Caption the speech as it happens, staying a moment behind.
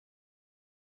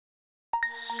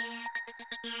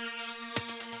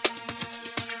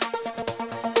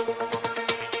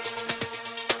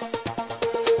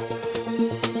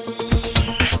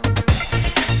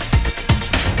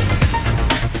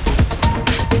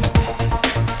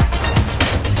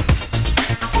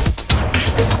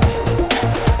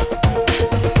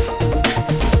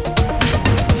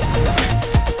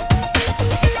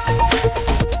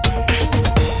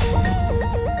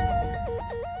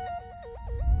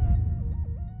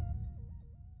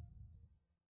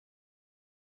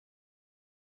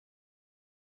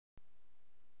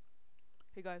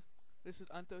Hey guys, this is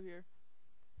Anto here.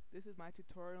 This is my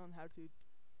tutorial on how to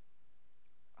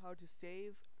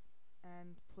save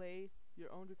and play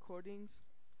your own recordings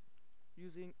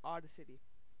using Audacity.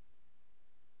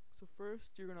 So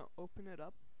first you're gonna open it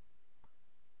up.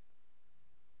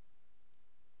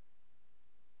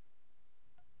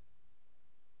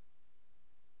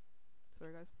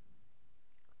 Sorry guys.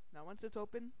 Now once it's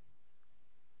open,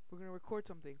 we're gonna record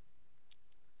something.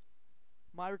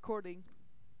 My recording.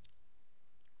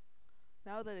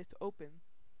 Now that it's open,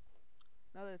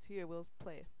 now that it's here, we'll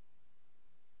play it.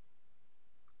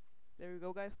 There we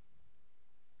go guys.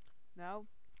 Now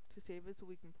to save it so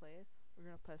we can play it, we're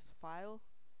gonna press File,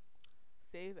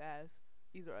 Save As,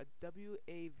 either a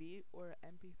WAV or an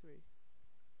MP3.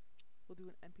 We'll do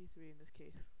an MP3 in this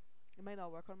case. It might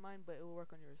not work on mine, but it will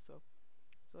work on yours. So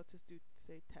let's just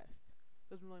say test.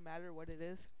 Doesn't really matter what it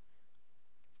is.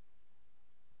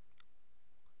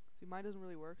 See, mine doesn't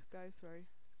really work, guys. Sorry,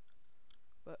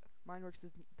 but mine works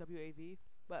as WAV.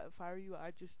 But if I were you,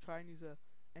 I'd just try and use a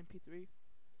MP3.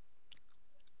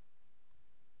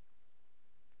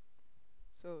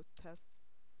 So test,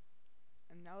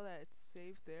 and now that it's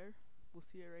saved there, we'll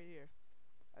see it right here.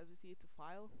 As we see, it's a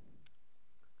file.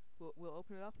 We'll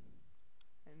open it up,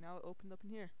 and now it opened up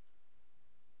in here.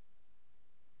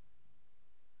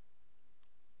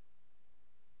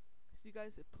 See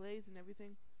guys, it plays and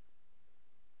everything.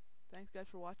 Thanks guys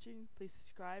for watching. Please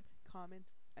subscribe, comment,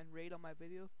 and rate on my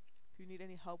video. If you need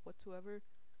any help whatsoever,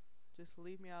 just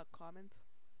leave me a comment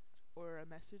or a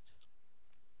message.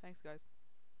 Thanks guys.